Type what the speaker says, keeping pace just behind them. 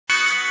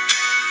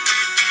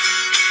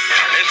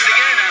Missed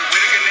again, and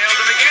Whittaker nailed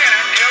him again,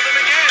 and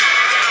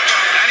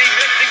he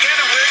missed again,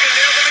 and Whittaker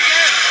nailed him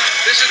again.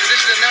 This is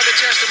another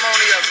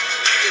testimony of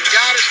if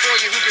God is for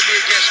you, who can be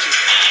against you?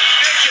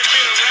 This should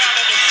be the round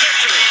of the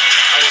century.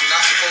 I was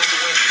not supposed to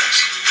win this.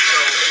 So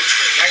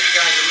now you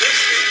guys are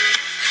listening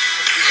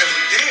because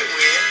we did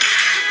win,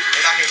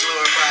 and I can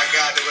glorify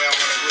God the way I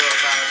want to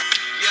glorify Him.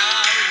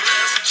 God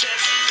bless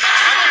Chelsea. I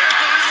can't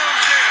believe what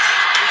I'm saying.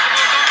 It's the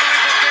most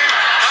unbelievable thing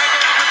I've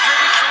ever been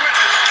privileged to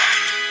witness.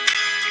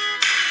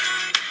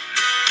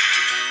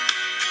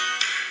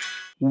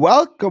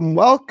 Welcome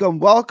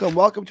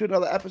to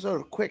another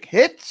episode of Quick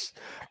Hits.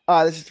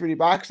 This is 3D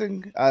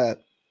Boxing.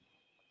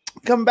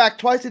 Coming back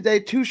twice a day,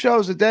 2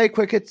 shows a day.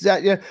 Quick Hits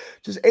at you,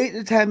 just 8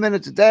 to 10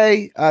 minutes a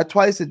day,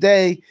 twice a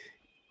day.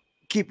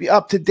 Keep you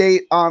up to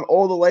date on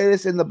all the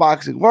latest in the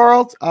boxing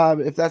world.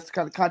 If that's the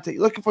kind of content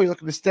you're looking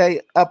to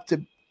stay up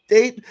to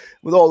date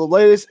with all the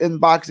latest in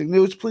boxing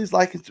news, please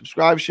like and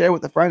subscribe, share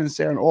with a friend, and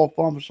share on all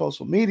forms of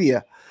social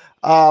media.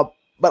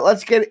 But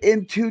let's get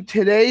into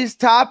today's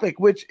topic,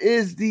 which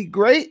is the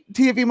great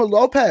Teofimo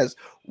Lopez.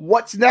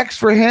 What's next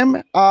for him,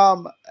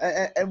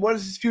 and what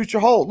does his future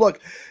hold?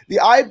 Look, the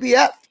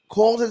IBF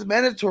called his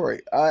mandatory,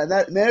 and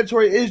that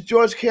mandatory is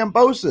George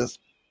Kambosos.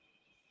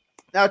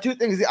 Now, 2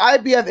 things. The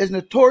IBF is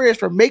notorious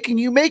for making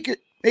you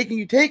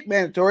take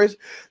mandatories.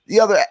 The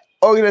other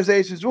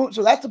organizations won't,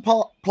 so that's a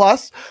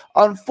plus.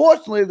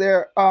 Unfortunately,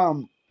 their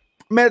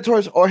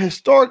mandatories are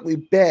historically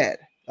bad.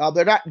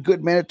 They're not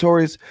good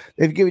mandatories.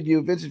 They've given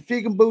you Vincent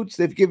Feigenboots.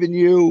 They've given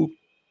you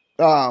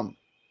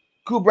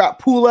Kubrat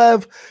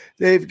Pulev.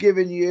 They've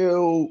given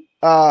you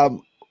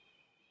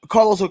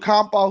Carlos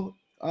Ocampo.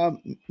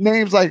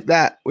 Names like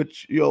that,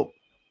 which you'll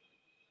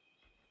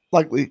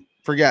likely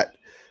forget.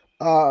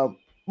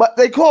 But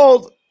they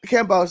called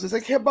Kambosos.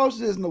 And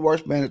Kambosos isn't the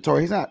worst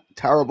mandatory. He's not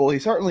terrible.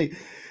 He's certainly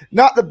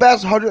not the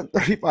best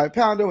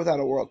 135-pounder without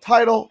a world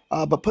title,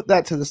 but put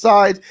that to the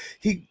side.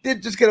 He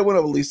did just get a win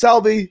over Lee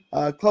Selby,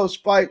 close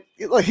fight.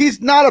 Look, he's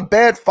not a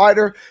bad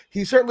fighter.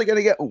 He's certainly going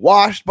to get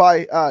washed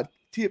by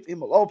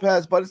Teofimo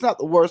Lopez, but it's not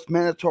the worst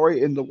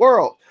mandatory in the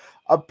world.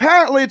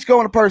 Apparently, it's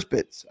going to purse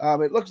bids.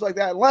 It looks like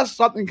that, unless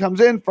something comes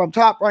in from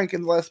Top Rank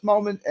in the last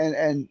moment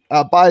and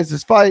buys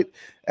this fight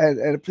and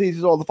it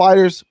pleases all the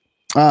fighters.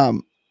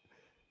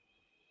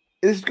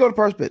 This is going to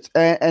purse bids.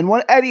 And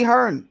one Eddie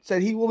Hearn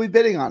said he will be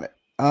bidding on it.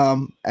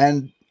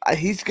 And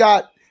he's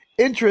got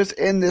interest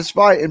in this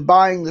fight and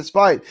buying this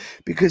fight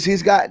because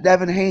he's got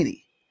Devin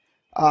Haney.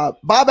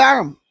 Bob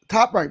Arum,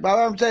 Top Rank. Bob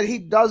Arum said he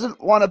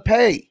doesn't want to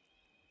pay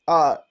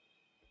the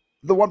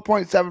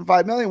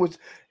 $1.75 million, which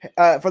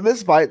for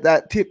this fight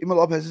that Teofimo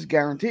Lopez is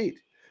guaranteed.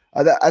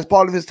 That as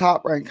part of his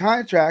Top Rank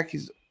contract,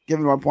 he's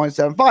given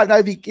 1.75. Now,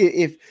 if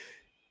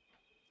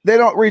they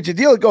don't reach a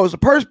deal, it goes to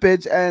purse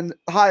bids, and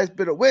the highest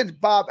bidder wins.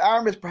 Bob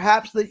Arum is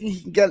perhaps thinking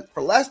he can get it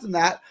for less than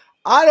that.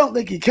 I don't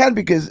think he can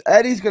because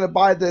Eddie's going to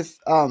buy this.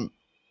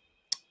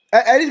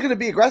 Eddie's going to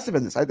be aggressive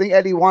in this. I think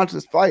Eddie wants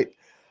this fight,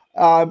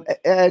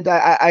 and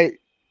I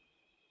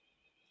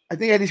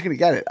think Eddie's going to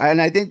get it.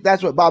 And I think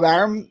that's what Bob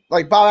Arum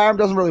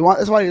doesn't really want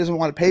this fight. He doesn't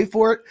want to pay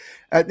for it.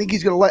 I think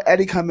he's going to let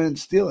Eddie come in and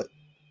steal it.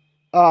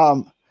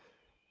 Well,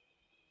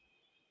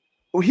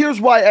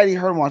 here's why Eddie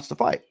Hearn wants to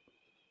fight.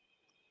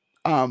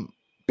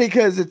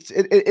 Because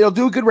it'll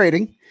do a good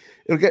rating.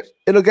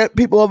 It'll get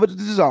people over to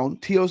the zone.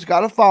 Teo's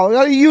got a following,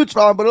 not a huge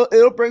following, but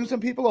it'll bring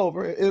some people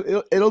over.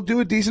 It'll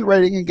do a decent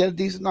rating and get a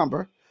decent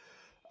number.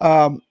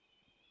 And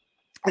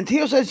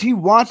Teo says he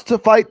wants to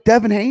fight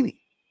Devin Haney.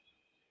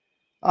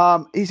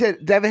 He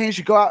said Devin Haney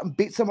should go out and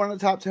beat someone in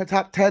the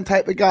top 10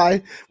 type of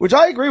guy, which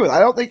I agree with. I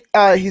don't think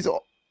he's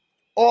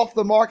off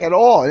the mark at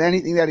all in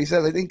anything that he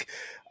says. I think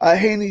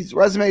Haney's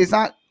resume is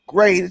not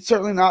great. It's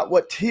certainly not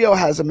what Teo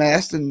has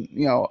amassed in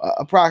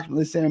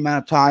approximately the same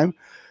amount of time.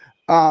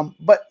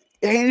 But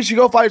Haney should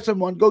go fight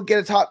someone, go get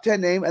a top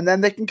 10 name, and then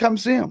they can come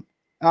see him.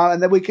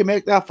 And then we can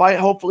make that fight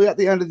hopefully at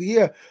the end of the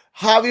year.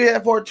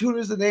 Javier Fortuna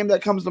is the name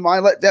that comes to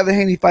mind. Let Devin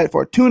Haney fight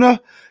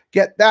Fortuna,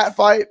 get that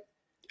fight,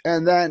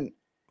 and then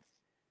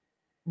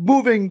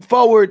moving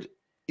forward,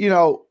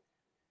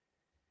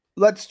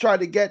 let's try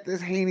to get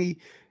this Haney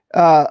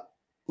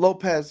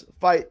Lopez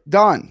fight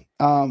done.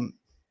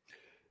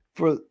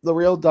 For the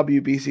real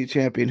WBC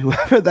champion,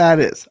 whoever that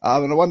is.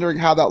 And I'm wondering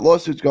how that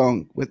lawsuit's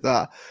going with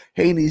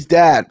Haney's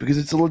dad, because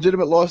it's a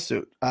legitimate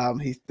lawsuit.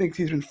 He thinks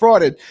he's been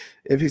frauded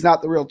if he's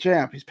not the real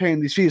champ. He's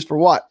paying these fees for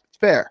what? It's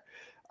fair.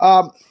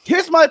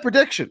 Here's my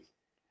prediction.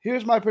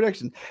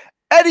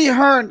 Eddie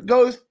Hearn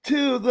goes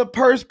to the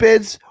purse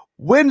bids,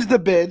 wins the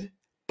bid,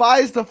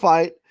 buys the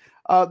fight,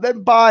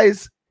 then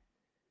buys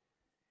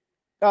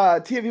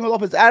Teofimo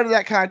Lopez out of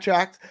that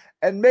contract,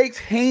 and makes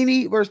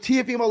Haney versus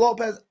Teofimo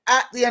Lopez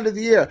at the end of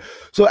the year.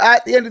 So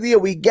at the end of the year,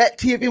 we get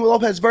Teofimo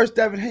Lopez versus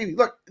Devin Haney.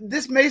 Look,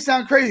 this may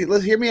sound crazy.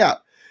 Let's hear me out.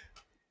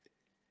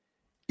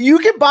 You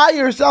can buy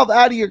yourself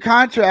out of your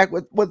contract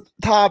with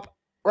Top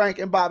Rank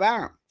and Bob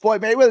Arum.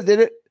 Floyd Mayweather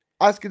did it.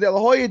 Oscar De La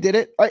Hoya did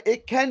it. Right?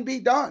 It can be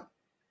done.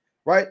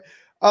 Right?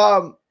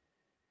 So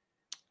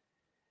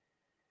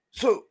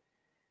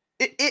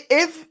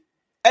if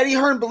Eddie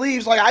Hearn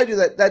believes, like I do,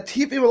 that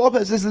Teofimo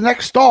Lopez is the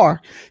next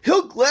star,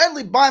 he'll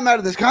gladly buy him out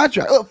of this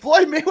contract. Look,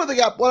 Floyd Mayweather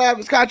got bought out of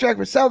his contract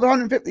for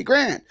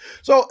 $750,000.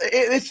 So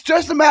it's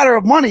just a matter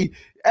of money.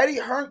 Eddie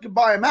Hearn can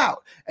buy him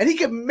out, and he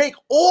can make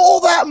all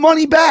that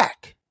money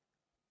back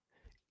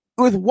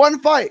with one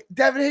fight,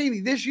 Devin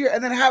Haney, this year,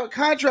 and then have a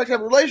contract,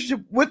 have a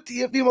relationship with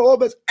Teofimo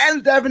Lopez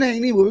and Devin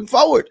Haney moving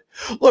forward.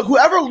 Look,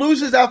 whoever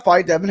loses that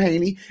fight, Devin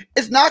Haney,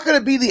 it's not going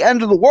to be the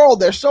end of the world.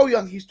 They're so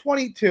young. He's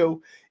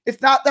 22.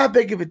 It's not that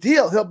big of a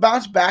deal. He'll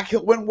bounce back.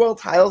 He'll win world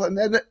titles, and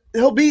then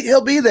he'll be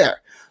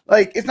there.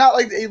 Like, it's not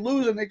like they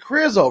lose and their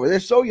career's over. They're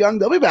so young.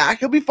 They'll be back.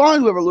 He'll be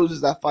fine, whoever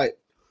loses that fight.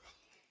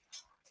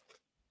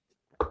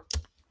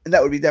 And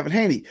that would be Devin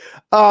Haney.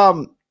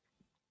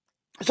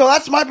 So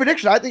that's my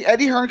prediction. I think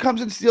Eddie Hearn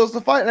comes and steals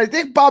the fight. And I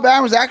think Bob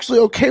Arum is actually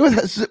okay with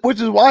this, which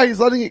is why he's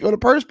letting it go to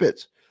purse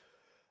bids.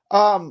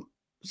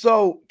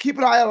 So keep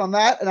an eye out on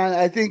that. And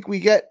I think we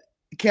get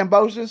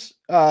Kambosos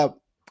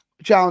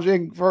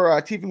challenging for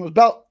Teofimo's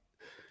belt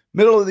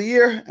middle of the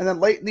year. And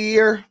then late in the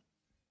year,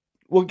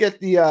 we'll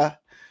get the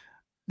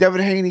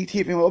Devin Haney,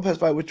 Teofimo Lopez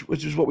fight,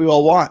 which is what we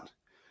all want.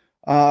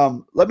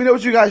 Let me know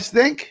what you guys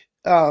think.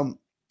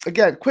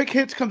 Again, Quick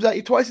Hits comes at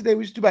you twice a day.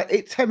 We just do about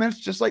 8-10 minutes,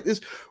 just like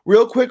this,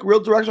 real quick, real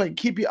direct, so I can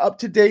keep you up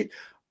to date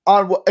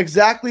on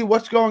exactly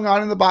what's going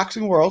on in the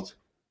boxing world.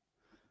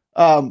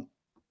 We'll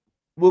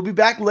be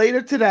back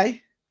later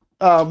today.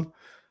 With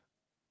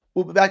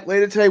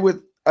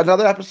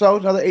another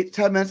episode, another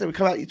 8-10 minutes, and we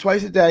come at you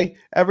twice a day,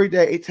 every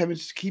day, 8-10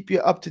 minutes to keep you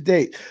up to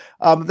date.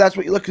 If that's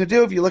what you're looking to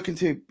do, if you're looking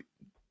to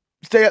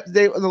stay up to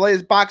date on the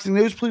latest boxing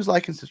news, please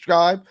like and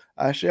subscribe,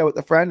 share with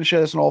a friend, and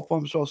share this on all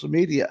forms of social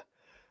media.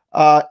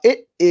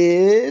 It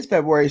is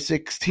February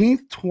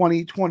 16th,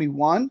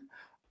 2021.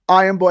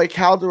 Iron Boy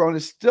Calderon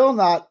is still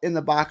not in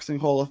the Boxing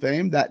Hall of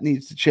Fame. That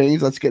needs to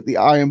change. Let's get the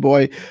Iron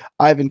Boy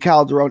Ivan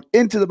Calderon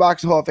into the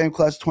Boxing Hall of Fame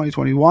class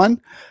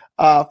 2021.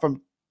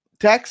 From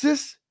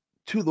Texas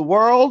to the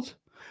world,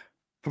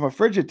 from a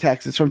frigid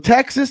Texas, from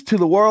Texas to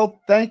the world,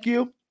 thank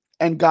you,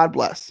 and God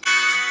bless.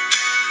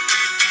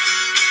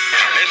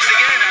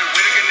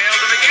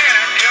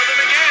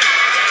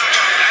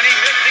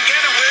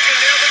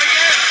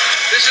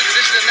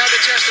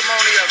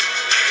 Testimony of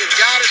if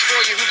God is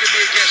for you, who can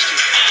be against you?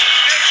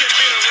 This could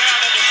be the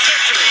round of the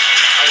century.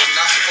 I was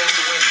not supposed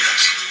to win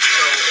this.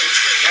 So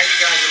now you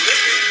guys are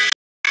listening.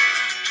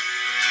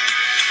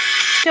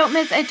 Don't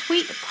miss a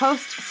tweet,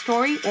 post,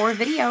 story, or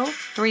video.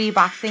 3D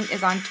Boxing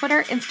is on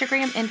Twitter,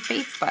 Instagram, and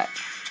Facebook.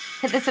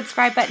 Hit the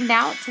subscribe button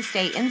now to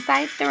stay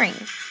inside the ring.